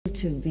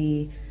to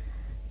be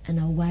an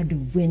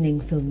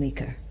award-winning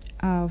filmmaker?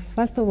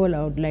 First of all,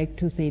 I would like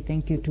to say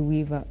thank you to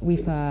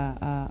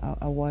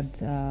WIFA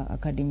Awards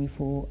Academy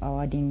for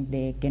awarding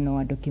the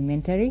GENOWA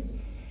documentary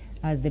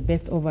as the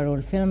best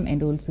overall film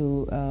and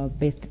also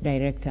best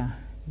director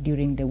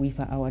during the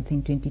WIFA Awards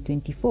in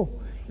 2024.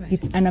 Right.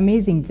 It's an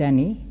amazing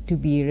journey to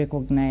be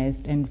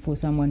recognized and for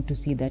someone to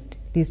see that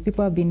these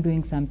people have been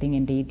doing something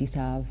and they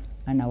deserve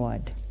an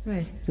award.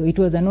 Right. So it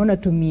was an honor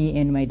to me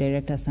and my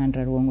director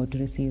Sandra Wanga to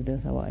receive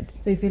those awards.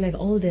 So you feel like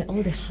all the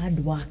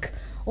hard work,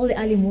 all the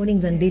early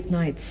mornings and late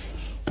nights?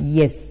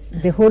 Yes,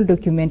 the whole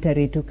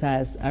documentary took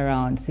us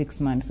around 6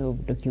 months of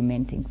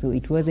documenting. So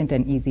it wasn't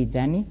an easy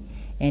journey,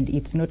 and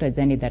it's not a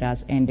journey that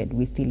has ended.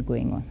 We're still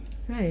going on.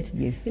 Right.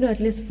 Yes. You know,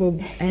 at least for,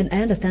 and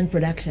I understand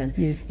production.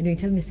 Yes. You know, you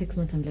tell me 6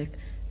 months, I'm like,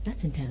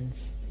 that's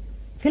intense.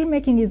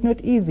 Filmmaking is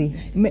not easy.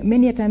 Right.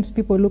 Many a times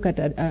people look at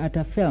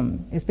a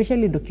film,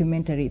 especially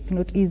documentary, it's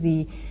not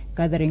easy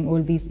gathering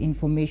all this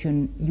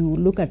information. You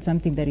look at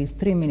something that is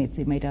 3 minutes,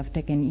 it might have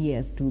taken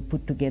years to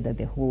put together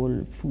the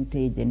whole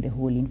footage and the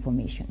whole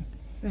information.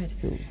 Right.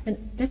 So, and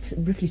let's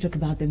briefly talk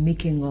about the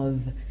making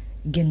of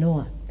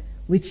GENOWA,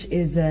 which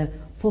is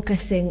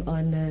focusing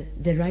on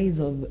the rise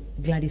of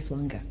Gladys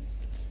Wanga,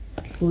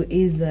 who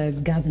is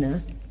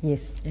governor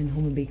yes. in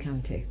Homa Bay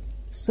County.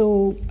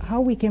 So how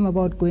we came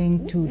about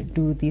going to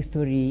do this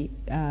story,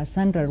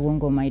 Sandra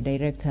Wanga, my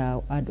director,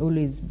 had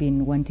always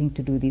been wanting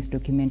to do this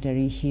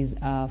documentary. She'd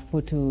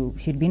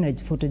been a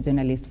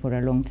photojournalist for a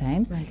long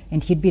time. Right.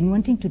 And she'd been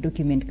wanting to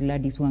document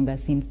Gladys Wanga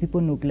since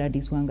people know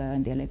Gladys Wanga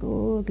and they're like,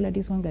 oh,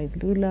 Gladys Wanga is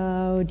too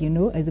loud, you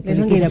know, as a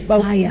politician.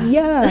 Fire.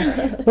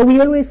 Yeah, but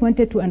we always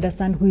wanted to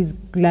understand who is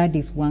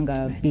Gladys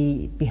Wanga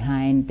Right.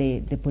 behind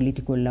the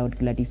political loud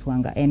Gladys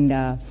Wanga.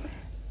 And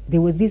there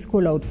was this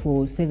call out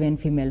for 7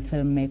 female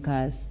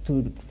filmmakers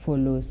to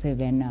follow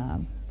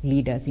 7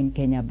 leaders in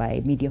Kenya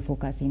by Media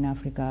Focus in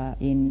Africa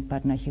in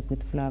partnership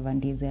with Flav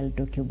and Diesel,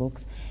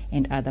 DocuBox,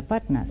 and other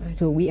partners. Right.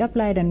 So we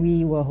applied and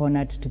we were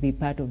honored to be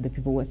part of the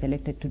people who were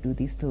selected to do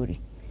this story.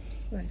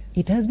 Right.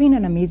 It has been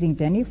an amazing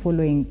journey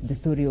following the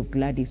story of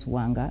Gladys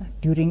Wanga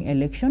during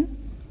election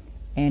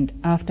and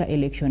after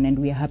election, and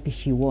we are happy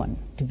she won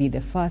to be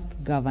the first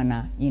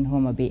governor in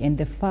Homa Bay and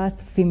the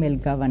first female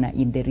governor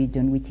in the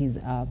region, which is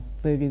a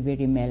very,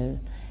 very male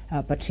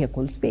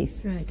patriarchal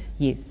space. Right.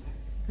 Yes.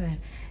 Right.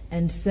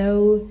 And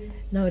so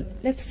now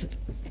let's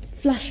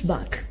flash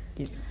back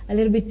Yes. a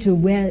little bit to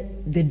where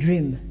the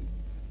dream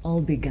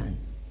all began.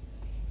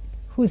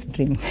 Whose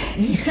dream?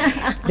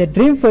 The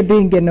dream for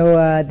doing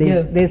GENOWA,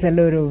 there's a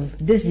lot of...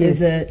 This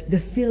yes. is the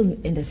film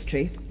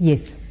industry.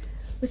 Yes.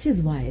 Which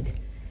is wide.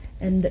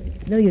 And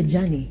now your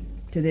journey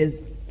to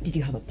this, did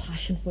you have a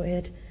passion for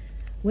it?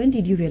 When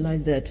did you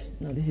realize that,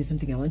 no, this is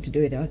something I want to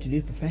do it, I want to do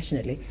it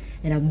professionally,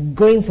 and I'm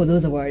going for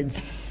those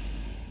awards?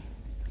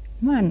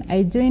 Man,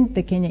 I joined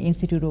the Kenya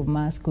Institute of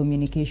Mass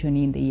Communication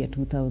in the year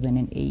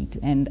 2008,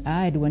 and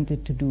I had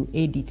wanted to do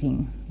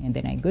editing. And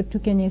then I got to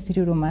Kenya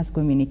Institute of Mass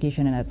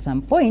Communication, and at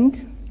some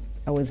point,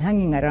 I was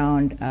hanging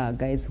around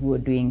guys who were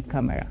doing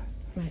camera.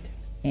 Right.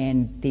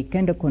 And they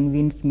kind of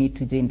convinced me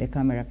to join the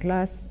camera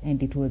class,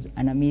 and it was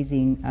an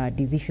amazing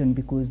decision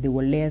because there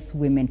were less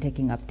women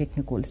taking up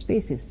technical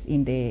spaces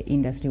in the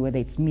industry, whether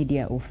it's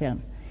media or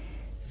film.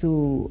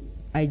 So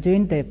I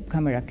joined the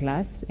camera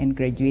class and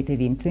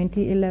graduated in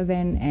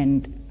 2011,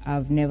 and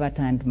I've never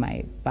turned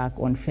my back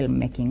on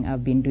filmmaking.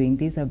 I've been doing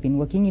this. I've been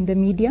working in the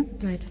media,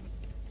 Right.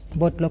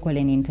 both local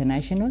and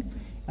international.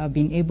 I've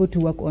been able to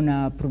work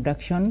on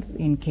productions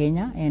in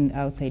Kenya and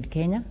outside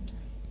Kenya.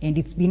 And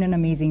it's been an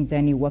amazing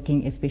journey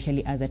working,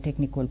 especially as a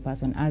technical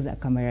person, as a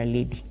camera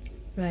lady.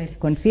 Right.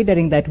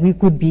 Considering that we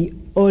could be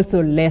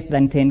also less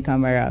than 10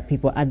 camera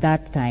people at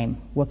that time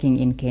working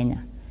in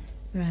Kenya.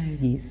 Right.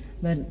 Yes.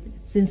 But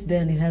since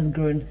then it has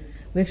grown.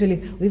 We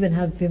even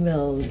have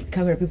female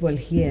camera people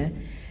here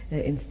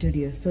in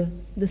studio. So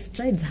the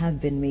strides have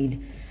been made.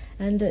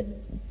 And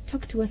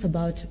talk to us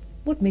about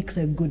what makes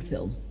a good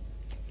film.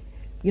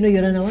 You know,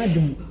 you're an award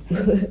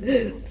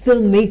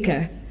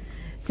filmmaker.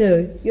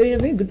 So you're in a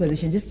very good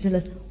position. Just tell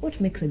us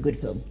what makes a good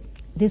film.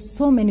 There's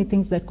so many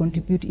things that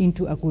contribute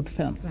into a good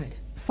film. Right.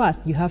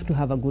 First, you have to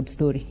have a good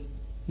story.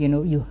 You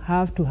know, you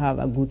have to have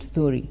a good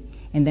story.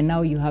 And then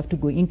now you have to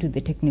go into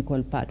the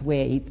technical part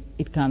where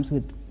it comes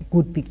with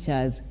good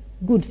pictures,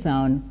 good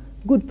sound,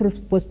 good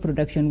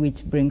post-production,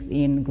 which brings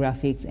in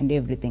graphics and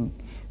everything.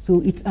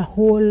 So it's a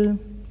whole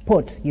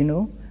pot, you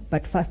know.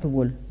 But first of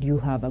all, do you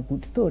have a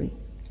good story?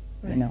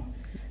 Right. You know.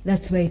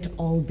 That's where it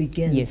all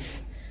begins.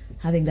 Yes.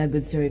 Having that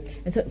good story.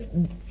 And so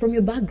from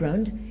your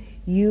background,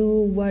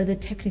 you were the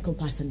technical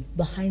person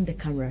behind the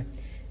camera.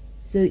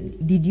 So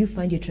did you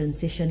find your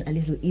transition a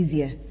little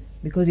easier?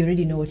 Because you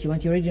already know what you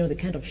want, you already know the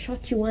kind of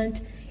shot you want,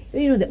 you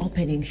already know the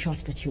opening shot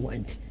that you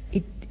want.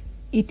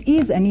 It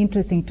is an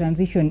interesting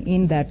transition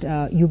in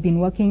that you've been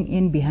working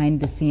in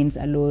behind the scenes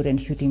a lot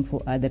and shooting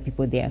for other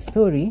people their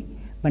story,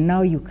 but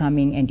now you come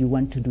in and you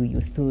want to do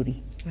your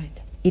story.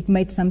 Right. It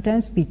might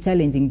sometimes be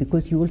challenging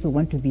because you also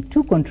want to be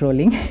too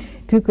controlling,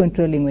 too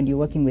controlling when you're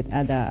working with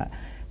other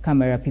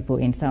camera people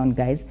and sound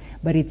guys,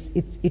 but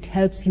it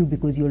helps you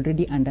because you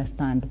already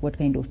understand what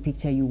kind of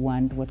picture you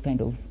want, what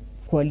kind of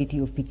quality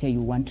of picture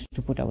you want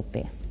to put out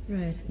there.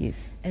 Right.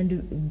 Yes.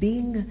 And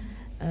being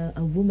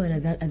a woman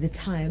at the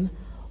time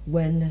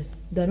when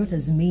there are not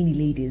as many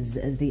ladies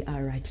as they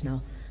are right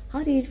now,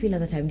 how did you feel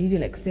at the time? Did you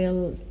like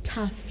feel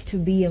tough to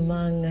be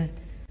among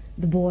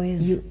the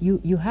boys?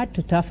 You had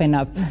to toughen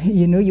up.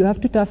 You know, you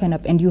have to toughen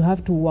up, and you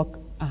have to work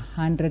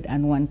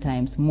 101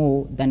 times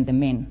more than the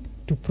men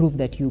to prove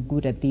that you're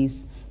good at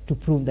this, to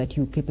prove that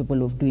you're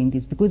capable of doing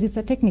this, because it's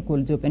a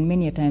technical job, and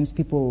many a times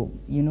people,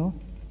 you know,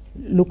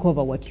 look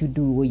over what you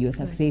do or your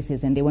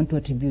successes, and they want to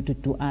attribute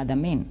it to other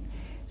men.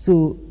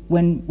 So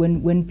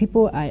when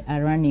people are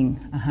running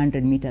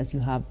 100 meters, you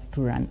have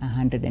to run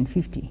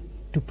 150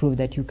 to prove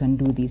that you can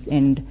do this.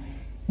 And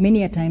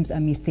many a times a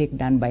mistake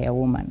done by a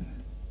woman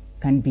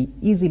can be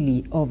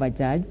easily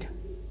overjudged.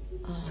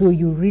 So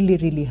you really,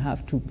 really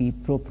have to be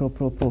pro.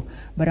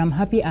 But I'm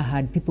happy I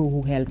had people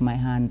who held my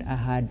hand. I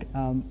had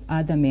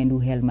other men who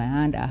held my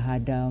hand. I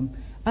had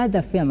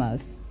other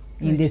filmers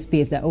in this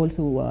space that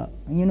also were,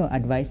 you know,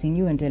 advising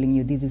you and telling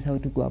you this is how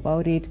to go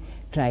about it,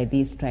 try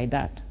this, try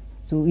that.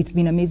 So it's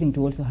been amazing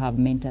to also have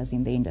mentors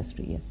in the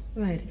industry, yes.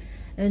 Right.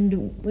 And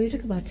when you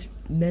talk about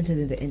mentors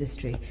in the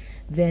industry,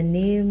 there are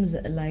names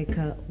like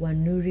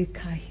Wanuri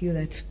Kahyu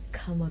that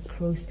come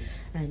across,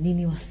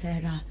 Nini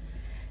Wasera.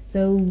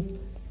 So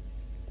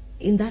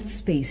in that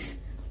space,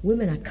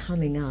 women are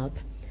coming up.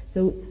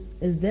 So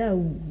is there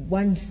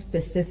one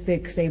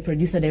specific, say,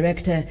 producer,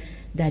 director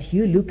that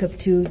you look up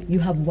to, you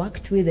have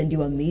worked with, and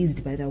you're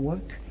amazed by their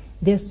work?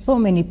 There's so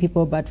many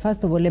people, but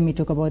first of all, let me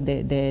talk about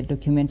the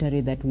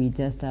documentary that we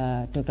just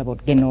talked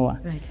about,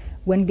 GENOWA. Right.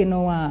 When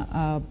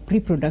GENOWA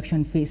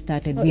pre-production phase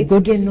started, we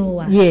got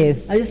GENOWA.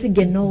 Yes. I just say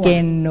GENOWA.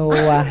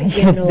 GENOWA.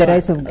 Yes, the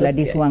rise of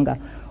Gladys Wanga.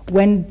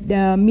 When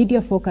the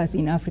Media Focus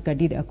in Africa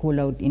did a call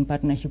out in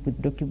partnership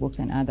with DocuBox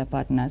and other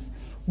partners,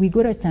 we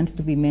got a chance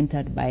to be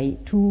mentored by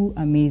two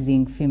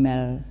amazing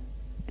female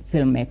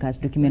filmmakers,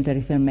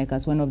 documentary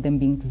filmmakers, one of them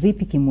being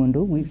Zipi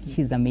Kimundu, which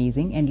is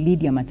amazing, and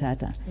Lydia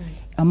Matata,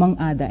 among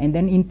other. And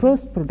then in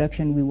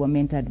post-production, we were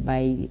mentored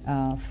by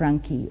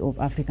Frankie of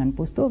African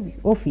Post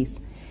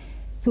Office.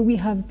 So we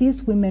have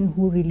these women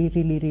who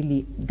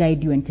really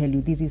guide you and tell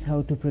you this is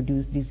how to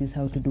produce, this is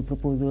how to do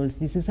proposals,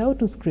 this is how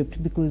to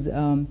script, because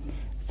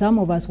some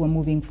of us were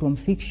moving from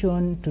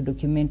fiction to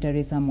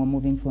documentary, some were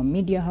moving from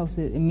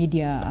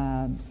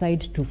media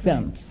side to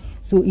film. Right.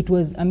 So it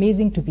was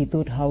amazing to be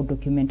taught how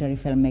documentary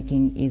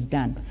filmmaking is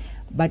done.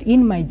 But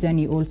in my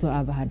journey also,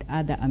 I've had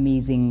other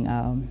amazing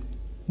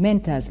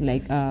mentors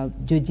like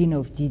Georgina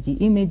of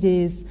GG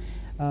Images.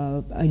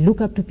 I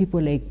look up to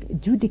people like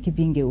Judy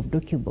Kibinge of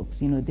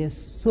DocuBox. You know, there's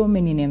so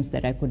many names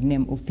that I could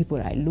name of people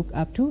I look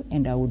up to,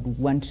 and I would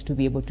want to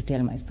be able to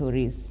tell my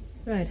stories.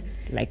 Right.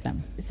 Like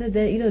them. So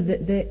there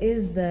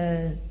is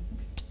the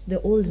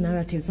old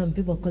narrative, some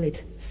people call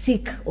it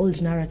sick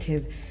old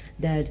narrative,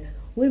 that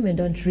women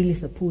don't really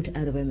support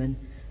other women.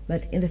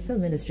 But in the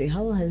film industry,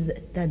 how has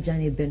that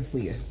journey been for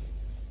you?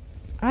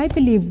 I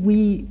believe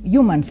we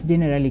humans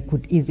generally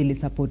could easily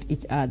support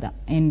each other.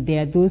 And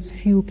there are those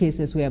few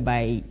cases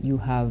whereby you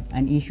have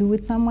an issue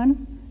with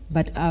someone,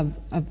 but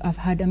I've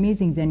had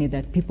amazing journey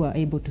that people are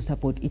able to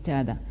support each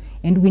other.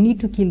 And we need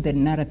to kill the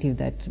narrative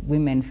that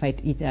women fight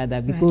each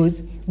other,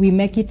 because we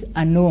make it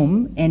a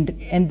norm, and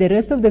the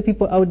rest of the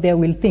people out there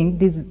will think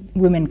these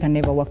women can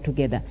never work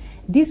together.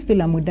 This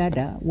Filamu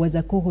Dada was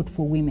a cohort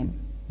for women.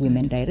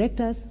 Women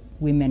directors,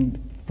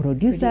 women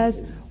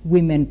producers,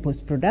 women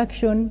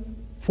post-production,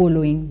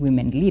 following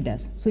women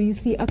leaders. So you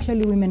see,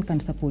 actually women can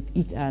support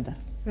each other.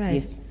 Right.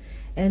 Yes.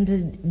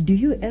 And do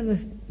you ever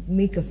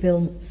make a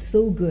film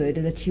so good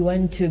that you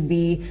want to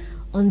be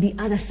on the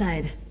other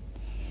side?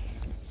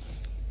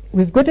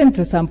 We've gotten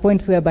to some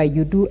points whereby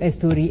you do a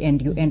story and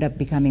you end up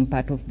becoming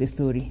part of the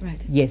story. Right.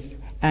 Yes.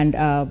 And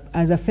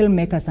as a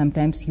filmmaker,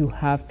 sometimes you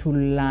have to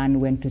learn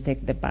when to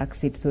take the back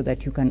seat so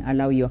that you can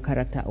allow your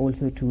character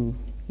also to,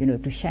 you know,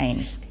 to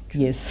shine.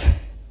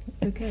 Yes.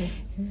 Okay.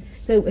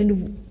 So,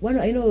 and one,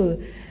 I know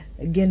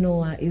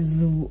GENOWA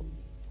is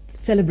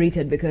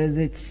celebrated because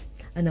it's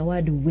an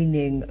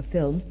award-winning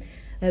film.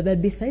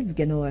 But besides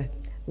GENOWA,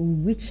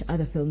 which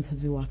other films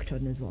have you worked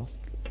on as well?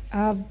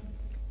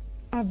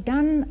 I've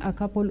done a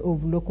couple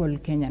of local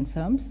Kenyan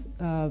films.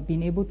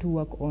 Been able to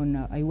work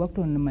on, I worked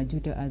on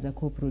Majuto as a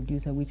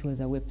co-producer, which was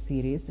a web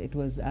series. It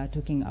was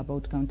talking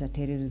about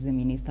counter-terrorism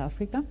in East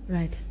Africa.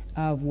 Right.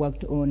 I've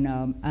worked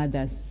on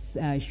other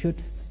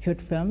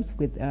short films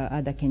with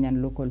other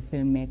Kenyan local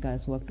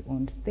filmmakers, worked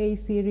on Stay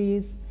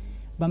series,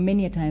 but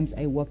many a times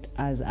I worked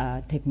as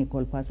a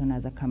technical person,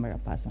 as a camera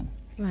person.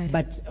 Right.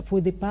 But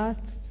for the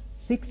past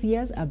 6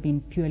 years, I've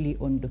been purely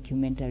on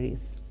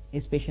documentaries,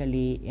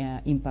 especially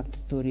impact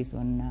stories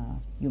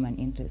on human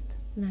interest.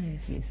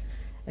 Nice. Yes.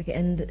 Okay,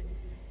 and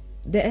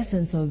the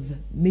essence of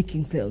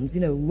making films,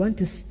 you know, we want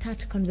to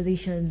start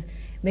conversations,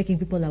 making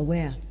people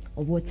aware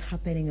of what's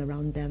happening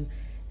around them,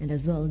 and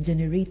as well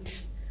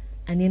generate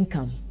an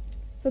income.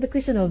 So the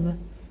question of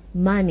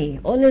money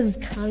always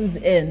comes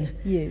in.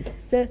 Yes.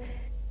 So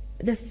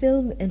the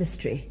film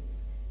industry,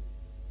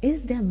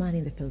 is there money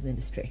in the film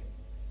industry?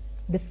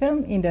 The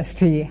film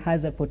industry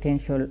has a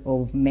potential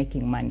of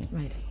making money.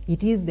 Right.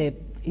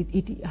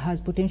 It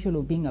has potential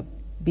of being a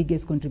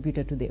biggest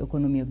contributor to the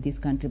economy of this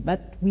country,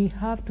 but we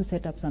have to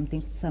set up some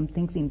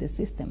things in the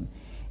system,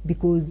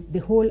 because the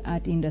whole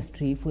art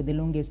industry for the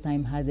longest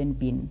time hasn't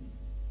been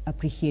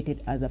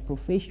appreciated as a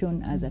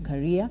profession, as a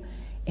career,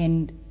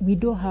 and we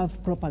don't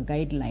have proper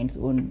guidelines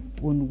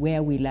on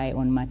where we lie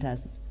on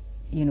matters,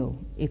 you know,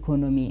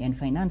 economy and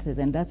finances,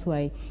 and that's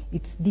why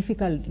it's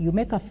difficult. You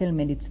make a film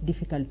and it's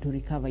difficult to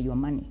recover your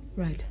money.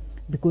 Right.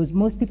 Because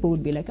most people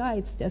would be like,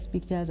 it's just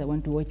pictures, I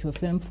want to watch your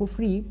film for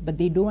free, but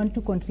they don't want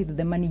to consider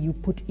the money you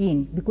put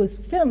in, because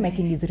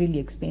filmmaking is really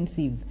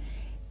expensive.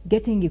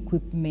 Getting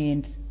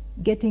equipment,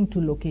 getting to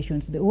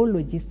locations, the whole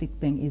logistic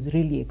thing is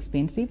really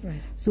expensive.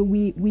 Right. So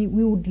we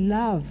would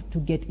love to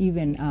get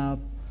even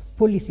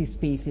policy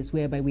spaces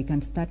whereby we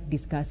can start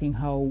discussing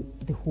how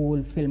the whole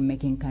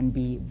filmmaking can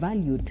be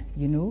valued,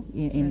 you know,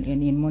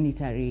 in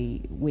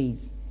monetary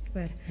ways.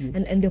 Right.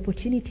 Yes. And the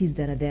opportunities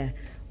that are there.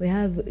 We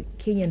have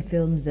Kenyan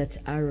films that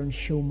are on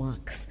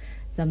Showmax,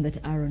 some that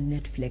are on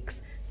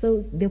Netflix.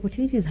 So the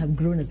opportunities have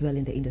grown as well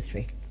in the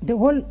industry. The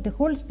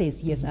whole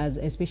space, yes, as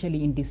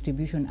especially in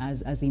distribution,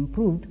 has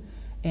improved.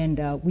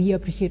 And we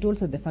appreciate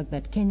also the fact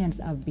that Kenyans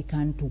have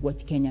begun to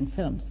watch Kenyan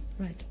films.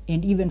 Right.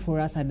 And even for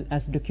us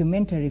as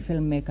documentary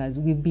filmmakers,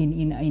 we've been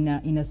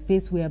in a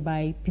space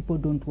whereby people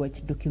don't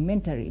watch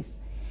documentaries.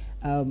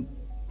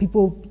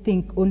 People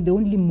think the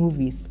only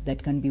movies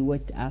that can be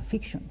watched are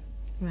fiction.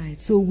 Right.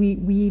 So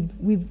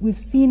we've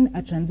seen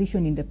a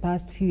transition in the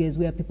past few years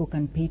where people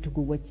can pay to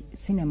go watch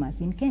cinemas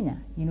in Kenya.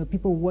 You know,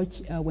 people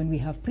watch when we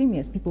have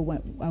premieres. People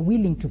are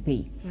willing to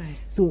pay. Right.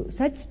 So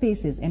such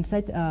spaces and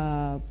such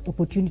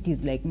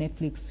opportunities like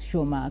Netflix,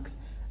 Showmax,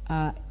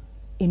 are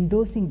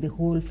endorsing the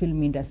whole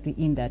film industry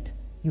in that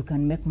you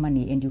can make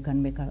money and you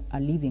can make a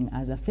living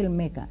as a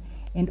filmmaker.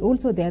 And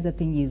also the other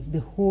thing is the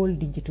whole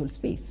digital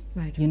space.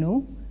 Right. You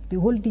know, the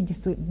whole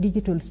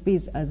digital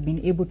space has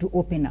been able to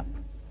open up.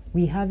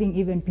 We're having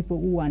even people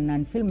who are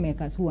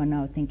non-filmmakers who are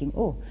now thinking,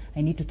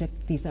 I need to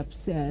take this up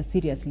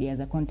seriously as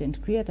a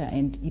content creator,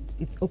 and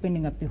it's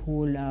opening up the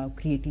whole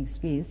creative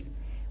space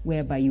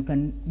whereby you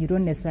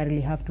don't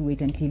necessarily have to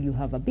wait until you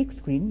have a big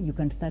screen. You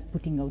can start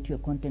putting out your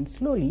content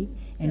slowly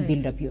and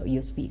build up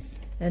your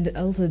space. And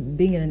also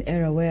being in an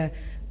era where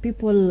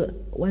people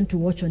want to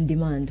watch on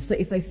demand. So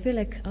if I feel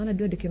like I want to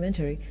do a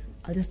documentary,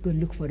 I'll just go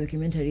look for a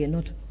documentary and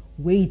not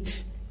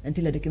wait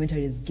until a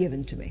documentary is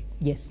given to me.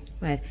 Yes.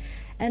 Right.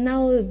 And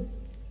now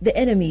the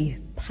enemy,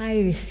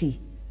 piracy.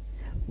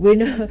 We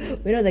know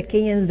the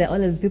Kenyans, they're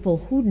always people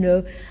who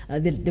know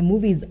the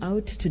movie is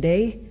out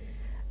today,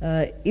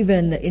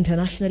 even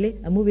internationally.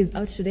 A movie is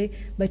out today.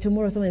 By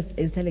tomorrow, someone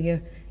is telling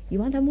you, you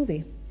want a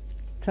movie?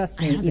 Trust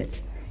me,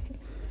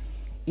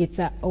 it's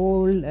a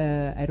whole,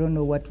 I don't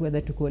know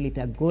whether to call it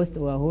a ghost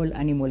or a whole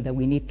animal that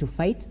we need to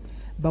fight.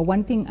 But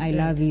one thing I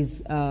love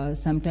is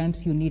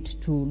sometimes you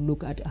need to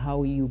look at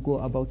how you go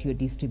about your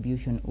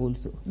distribution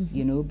also,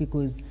 you know,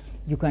 because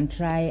you can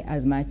try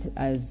as much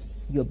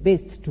as your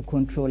best to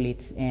control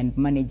it and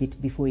manage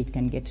it before it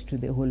can get to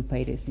the whole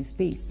piracy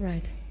space.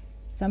 Right.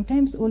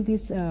 Sometimes all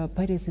this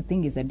piracy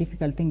thing is a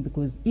difficult thing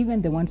because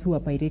even the ones who are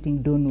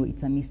pirating don't know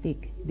it's a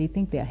mistake. They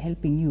think they are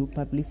helping you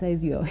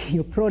publicize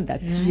your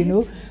product, you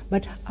know.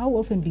 But how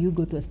often do you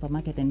go to a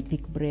supermarket and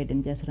pick bread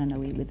and just run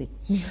away with it?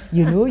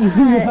 You know, you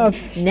have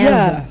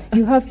never.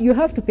 Yeah, you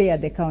have to pay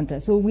at the counter.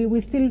 So we're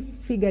still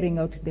figuring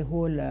out the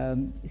whole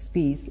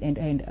space,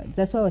 and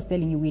that's why I was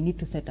telling you we need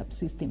to set up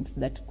systems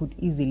that could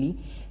easily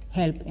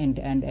help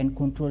and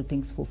control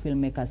things for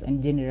filmmakers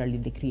and generally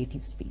the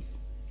creative space.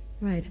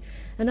 Right.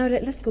 And now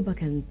let's go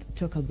back and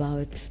talk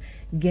about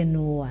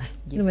GENOWA. Yes.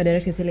 You know, my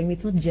director is telling me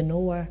it's not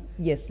GENOWA.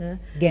 Yes,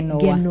 GENOWA.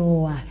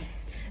 GENOWA.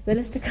 So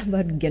let's talk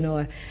about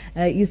GENOWA.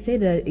 You say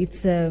that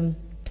it's in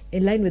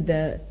line with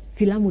the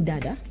Filamu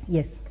Dada.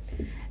 Yes.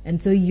 And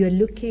so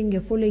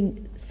you're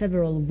following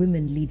several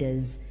women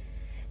leaders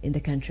in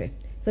the country.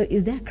 So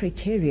is there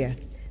criteria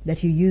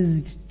that you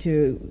used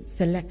to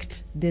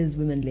select these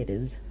women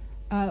leaders?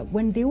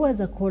 When there was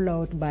a call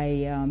out by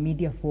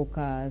Media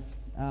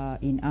Focus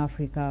in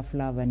Africa,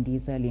 Flav and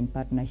Diesel in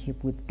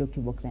partnership with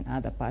DocuBox and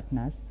other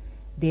partners,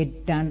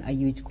 they'd done a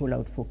huge call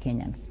out for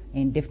Kenyans.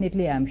 And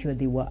definitely I'm sure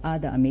there were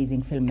other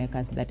amazing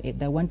filmmakers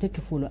that wanted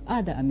to follow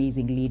other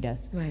amazing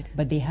leaders, right.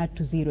 But they had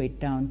to zero it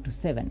down to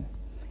 7.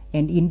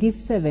 And in these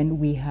 7,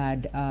 we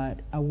had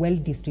a well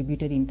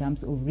distributed in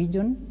terms of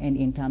region and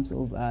in terms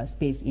of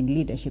space in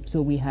leadership.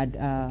 So we had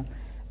a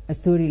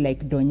story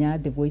like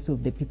Donya, the Voice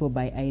of the People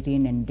by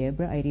Irene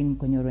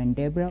Mkonyoro and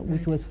Deborah, right.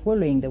 Which was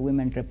following the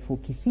women rep for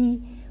Kisii.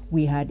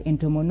 We had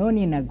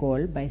Entomononi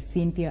Nagol by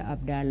Cynthia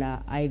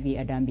Abdallah, Ivy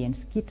Adambi and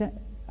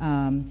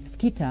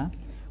Skita,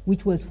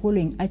 which was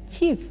following a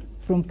chief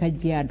from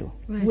Kajiado,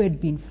 right. Who had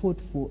been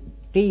fought for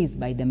days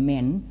by the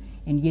men,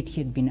 and yet she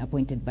had been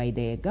appointed by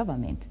the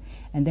government.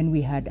 And then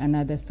we had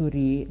another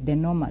story, The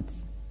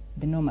Nomad's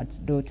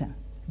Daughter,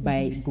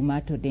 by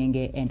Gumato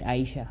Denge and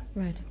Aisha.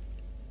 Right.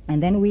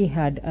 And then we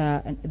had,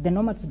 the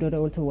Nomad's daughter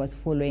also was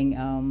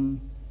following,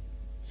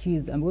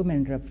 she's a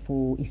women rep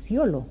for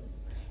Isiolo.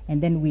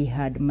 And then we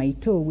had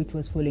Maito, which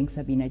was following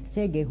Sabina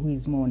Chege, who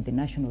is more on the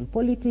national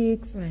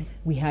politics. Right.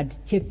 We had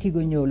Chep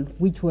Tigonyol,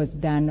 which was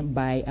done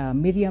by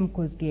Miriam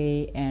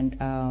Kosgei, and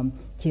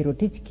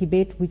Cherotich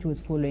Kibet, which was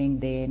following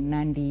the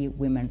Nandi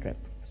women rep,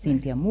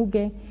 Cynthia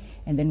Muge.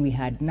 And then we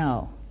had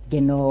now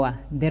GENOWA,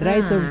 the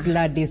rise of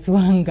Gladys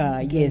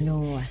Wanga,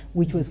 GENOWA. yes,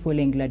 which was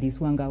following Gladys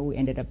Wanga, who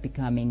ended up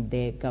becoming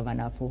the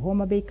governor for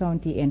Homa Bay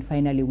County. And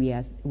finally, we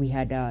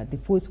had The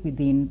Force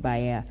Within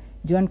by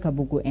Joan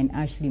Kabugu and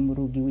Ashley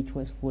Murugi, which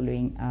was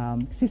following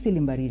Cecily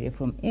Mbarire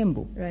from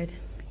Embu. Right.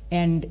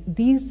 And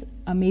these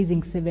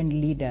amazing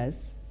 7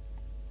 leaders,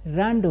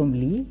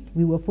 randomly,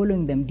 we were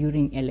following them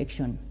during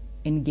election.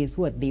 And guess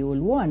what? They all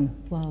won,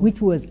 wow,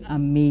 which was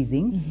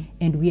amazing.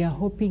 And we are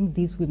hoping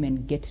these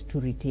women get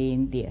to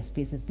retain their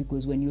spaces,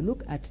 because when you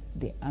look at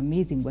the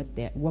amazing work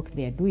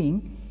they are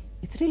doing,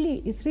 it's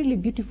really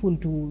beautiful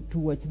to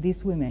watch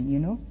these women, you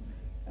know.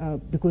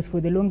 Because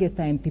for the longest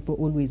time, people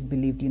always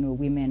believed, you know,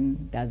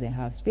 women doesn't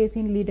have space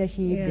in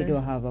leadership, they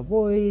don't have a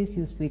voice,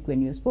 you speak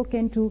when you're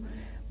spoken to.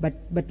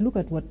 But look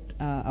at what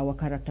our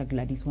character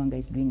Gladys Wanga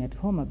is doing at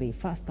Homa Bay,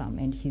 first time,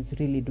 and she's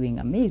really doing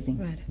amazing.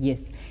 Right.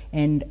 Yes,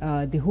 and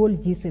the whole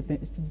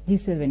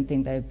G7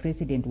 thing that the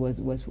president was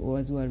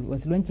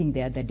launching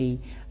the other day,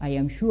 I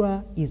am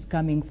sure is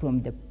coming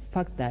from the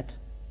fact that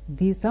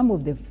some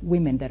of the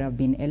women that have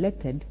been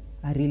elected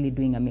are really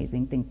doing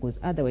amazing things, because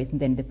otherwise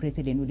then the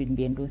president wouldn't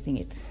be endorsing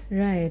it.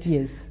 Right.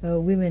 Yes.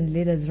 Women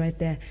leaders right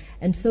there.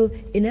 And so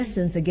in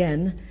essence,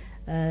 again,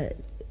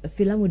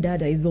 Filamu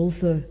Dada is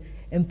also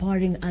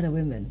empowering other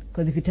women,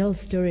 because if you tell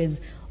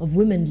stories of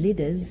women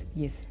leaders,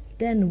 yes,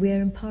 then we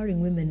are empowering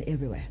women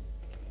everywhere.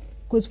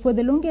 Because for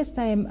the longest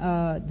time,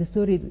 the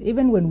stories,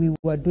 even when we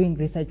were doing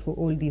research for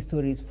all these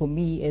stories, for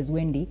me as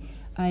Wendy,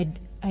 I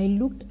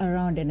looked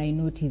around and I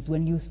noticed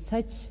when you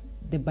search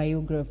the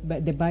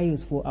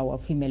bios for our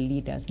female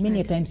leaders,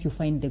 many times you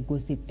find the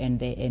gossip and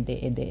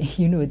the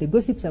you know, the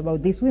gossips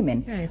about these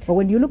women. Right. But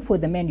when you look for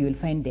the men, you'll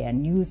find their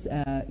news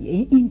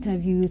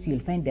interviews, you'll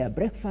find their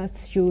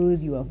breakfast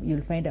shows,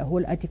 you'll find a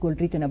whole article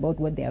written about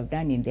what they have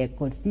done in their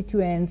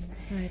constituents.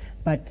 Right.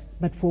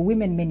 But for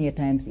women, many a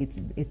times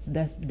it's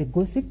just the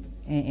gossip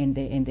and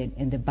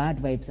the bad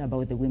vibes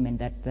about the women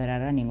that are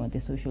running on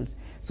the socials.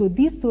 So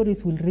these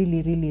stories will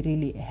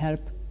really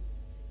help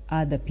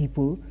other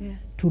people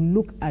to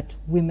look at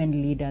women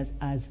leaders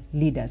as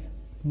leaders,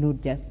 not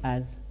just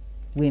as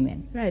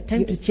women. Right,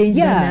 time to change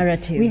the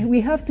narrative. We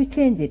have to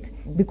change it,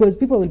 because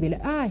people will be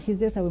like, she's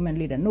just a woman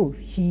leader. No,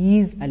 she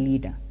is a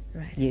leader.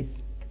 Right.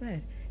 Yes.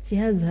 Right. She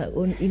has her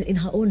own, in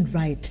her own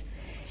right.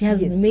 She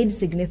has made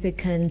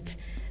significant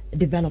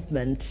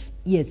development.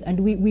 Yes, and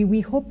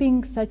we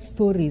hoping such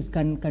stories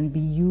can be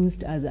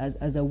used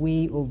as a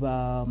way of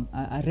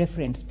a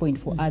reference point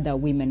for other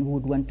women who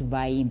would want to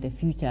vie in the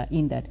future,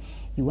 in that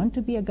you want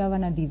to be a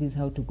governor, this is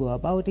how to go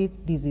about it,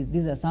 these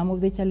are some of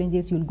the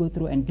challenges you'll go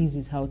through, and this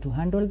is how to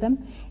handle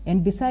them.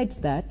 And besides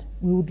that,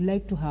 we would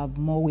like to have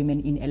more women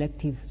in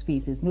elective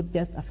spaces, not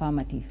just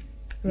affirmative.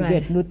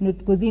 Right. Not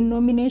because in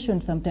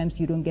nomination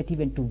sometimes you don't get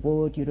even to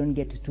vote, you don't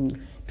get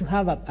to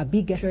have a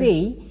bigger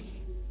say.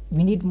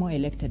 We need more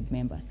elected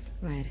members.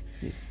 Right.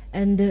 Yes.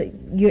 And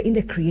you're in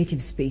the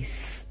creative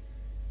space.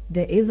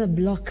 There is a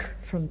block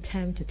from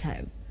time to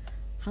time.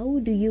 How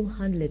do you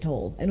handle it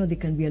all? I know there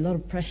can be a lot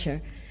of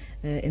pressure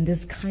in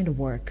this kind of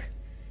work,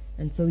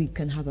 and so you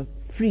can have a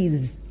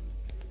freeze.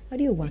 How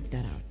do you work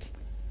that out?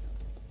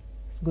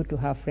 It's good to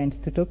have friends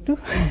to talk to.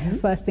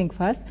 First thing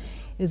first,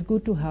 it's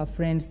good to have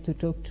friends to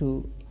talk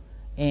to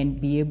and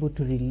be able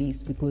to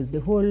release, because the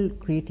whole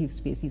creative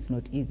space is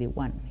not easy.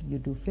 One, you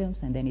do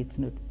films and then it's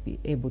not be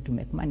able to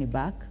make money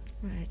back.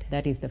 Right.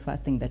 That is the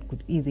first thing that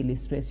could easily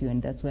stress you,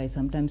 and that's why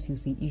sometimes you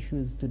see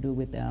issues to do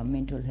with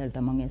mental health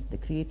amongst the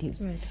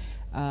creatives. Right.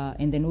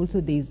 And then also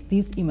there's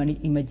this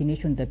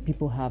imagination that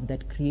people have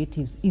that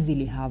creatives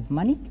easily have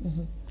money.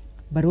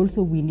 But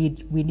also we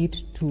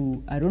need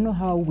to, I don't know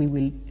how we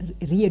will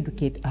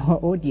re-educate our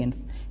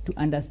audience to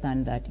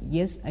understand that,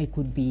 yes, I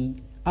could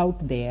be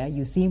out there,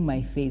 you see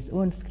my face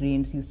on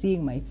screens, you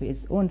seeing my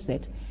face on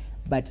set,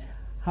 but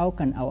how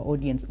can our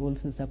audience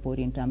also support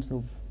in terms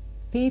of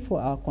pay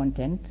for our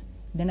content?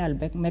 Then I'll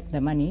make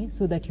the money,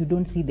 so that you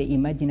don't see the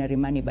imaginary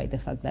money by the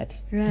fact that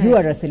you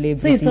are a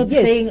celebrity. So you stop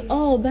saying,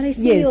 oh, but I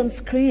see you on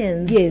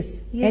screens.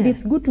 Yes, and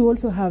it's good to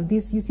also have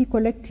this, you see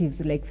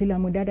collectives, like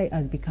Filamu Dada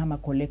has become a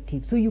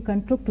collective, so you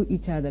can talk to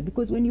each other,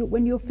 because when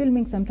you're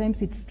filming,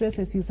 sometimes it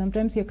stresses you,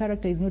 sometimes your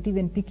character is not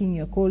even picking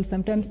your calls,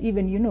 sometimes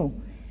even, you know.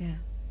 Yeah.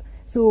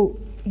 So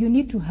you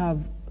need to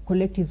have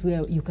collectives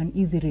where you can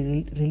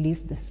easily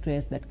release the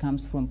stress that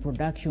comes from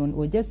production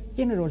or just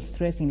general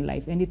stress in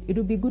life. And it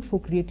would be good for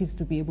creatives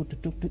to be able to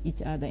talk to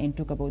each other and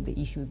talk about the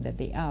issues that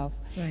they have.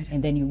 Right.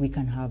 And then we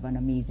can have an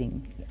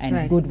amazing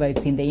and good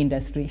vibes in the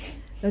industry.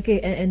 Okay,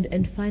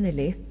 and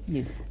finally,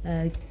 yes.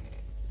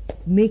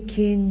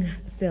 Making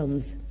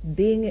films,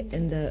 being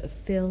in the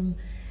film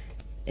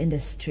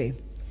industry,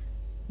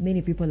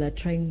 many people are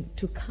trying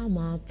to come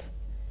up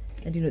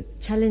and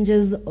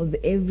challenges of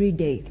every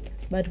day.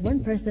 But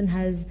one person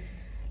has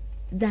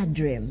that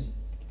dream.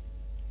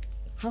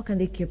 How can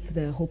they keep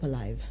the hope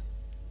alive?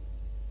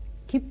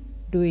 Keep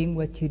doing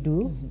what you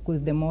do,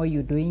 because the more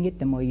you're doing it,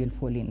 the more you'll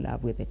fall in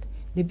love with it.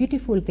 The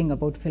beautiful thing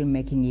about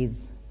filmmaking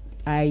is,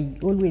 I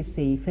always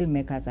say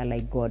filmmakers are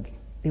like gods.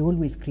 They're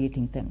always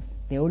creating things.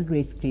 They're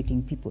always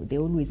creating people. They're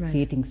always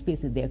creating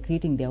spaces. They're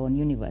creating their own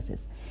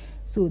universes.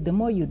 So the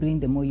more you're doing,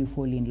 the more you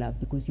fall in love,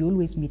 because you're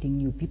always meeting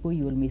new people.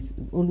 You're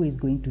always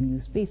going to new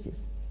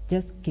spaces.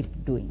 Just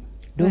keep doing.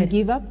 Don't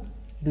give up.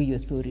 Do your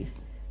stories.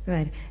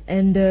 Right.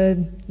 And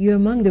you're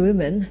among the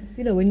women.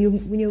 When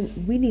you're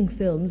winning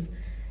films,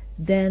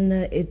 then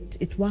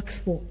it works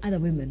for other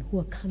women who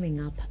are coming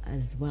up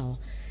as well.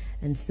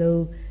 And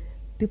so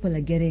people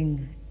are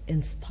getting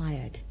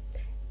inspired.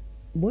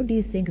 What do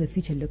you think the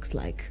future looks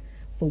like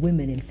for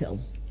women in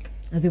film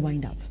as we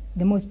wind up?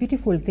 The most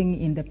beautiful thing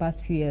in the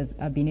past few years,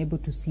 I've been able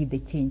to see the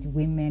change.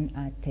 Women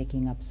are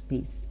taking up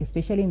space,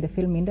 especially in the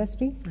film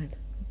industry. Right.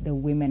 The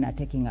women are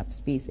taking up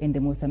space, and the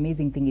most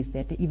amazing thing is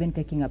that even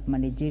taking up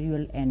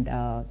managerial and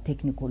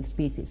technical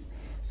spaces.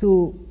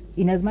 So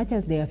in as much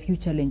as there are few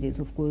challenges,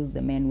 of course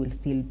the men will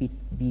still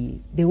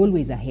be they're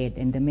always ahead,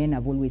 and the men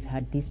have always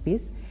had this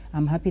space.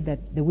 I'm happy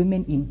that the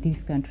women in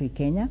this country,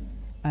 Kenya,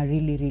 are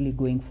really, really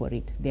going for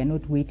it. They're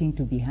not waiting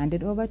to be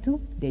handed over to,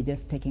 they're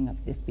just taking up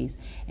the space.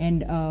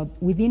 And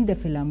within the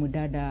Filamu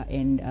Dada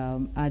and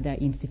other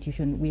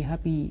institutions, we're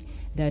happy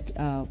that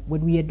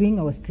when we are doing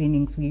our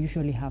screenings, we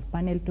usually have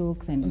panel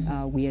talks,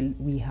 and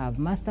we have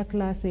master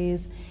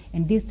classes,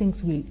 and these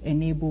things will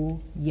enable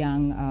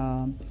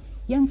young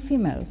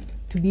females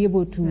to be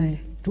able to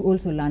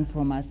also learn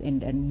from us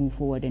and move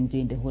forward and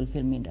join the whole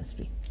film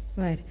industry.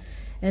 Right.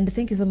 And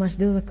thank you so much.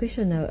 There was a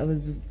question,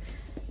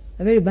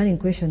 a very burning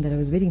question that I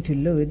was waiting to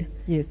load.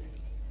 Yes.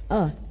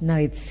 Oh, now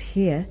it's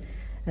here.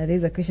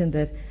 There's a question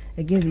that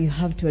I guess you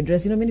have to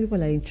address. Many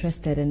people are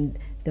interested and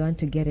they want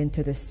to get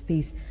into the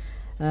space.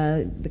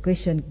 The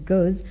question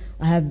goes,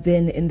 I have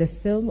been in the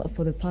film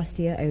for the past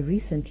year. I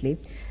recently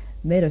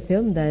made a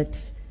film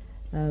that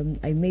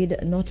I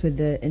made not with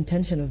the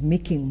intention of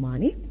making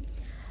money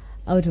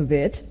out of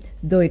it,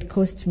 though it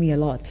cost me a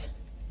lot.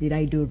 Did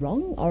I do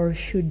wrong, or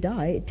should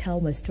I tell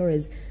my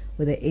stories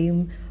with the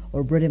aim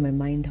or broaden my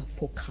mind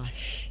for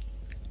cash?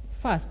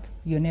 First,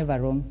 you're never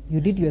wrong. You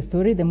did your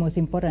story. The most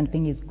important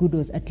thing is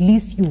kudos. At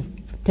least you've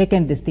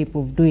taken the step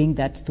of doing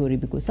that story,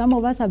 because some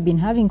of us have been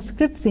having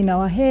scripts in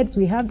our heads.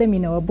 We have them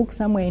in our books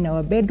somewhere in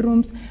our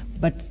bedrooms,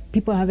 but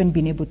people haven't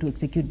been able to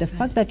execute. The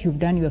fact that you've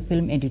done your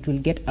film and it will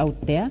get out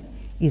there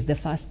is the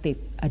first step.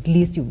 At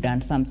least you've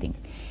done something.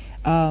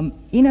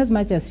 In as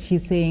much as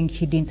she's saying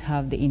she didn't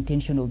have the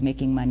intention of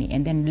making money,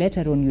 and then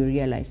later on you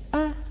realize,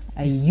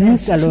 I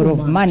used a lot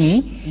of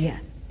money. Yeah.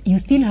 You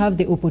still have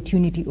the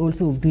opportunity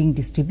also of doing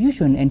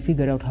distribution and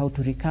figure out how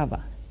to recover.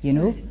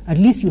 At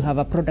least you have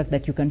a product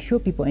that you can show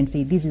people and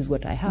say, this is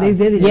what I have. There's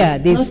evidence. Yeah,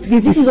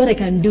 this is what I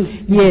can do.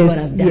 Yes, what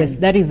I've done. yes,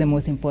 that is the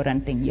most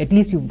important thing. At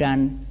least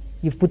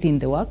you've put in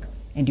the work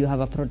and you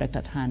have a product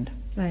at hand.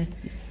 Right.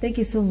 Yes. Thank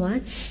you so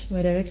much.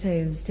 My director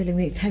is telling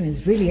me time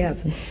is really up.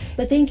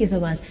 But thank you so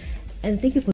much. And thank you for